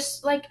 Yep. So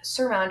just like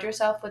surround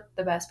yourself with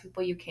the best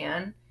people you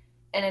can,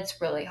 and it's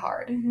really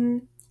hard. Mm-hmm.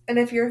 And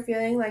if you're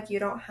feeling like you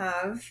don't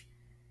have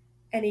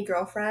any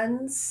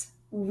girlfriends,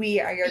 we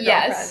are your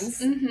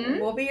girlfriends. Mm-hmm.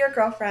 We'll be your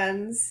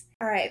girlfriends.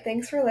 All right,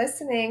 thanks for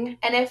listening.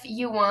 And if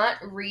you want,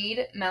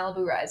 read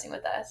Malibu Rising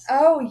with us.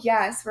 Oh,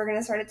 yes, we're going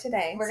to start it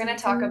today. We're going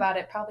to talk about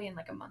it probably in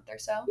like a month or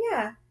so.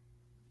 Yeah.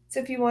 So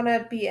if you want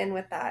to be in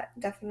with that,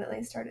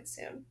 definitely start it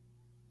soon.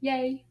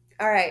 Yay.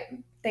 All right,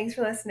 thanks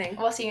for listening.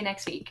 We'll see you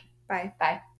next week. Bye. Bye.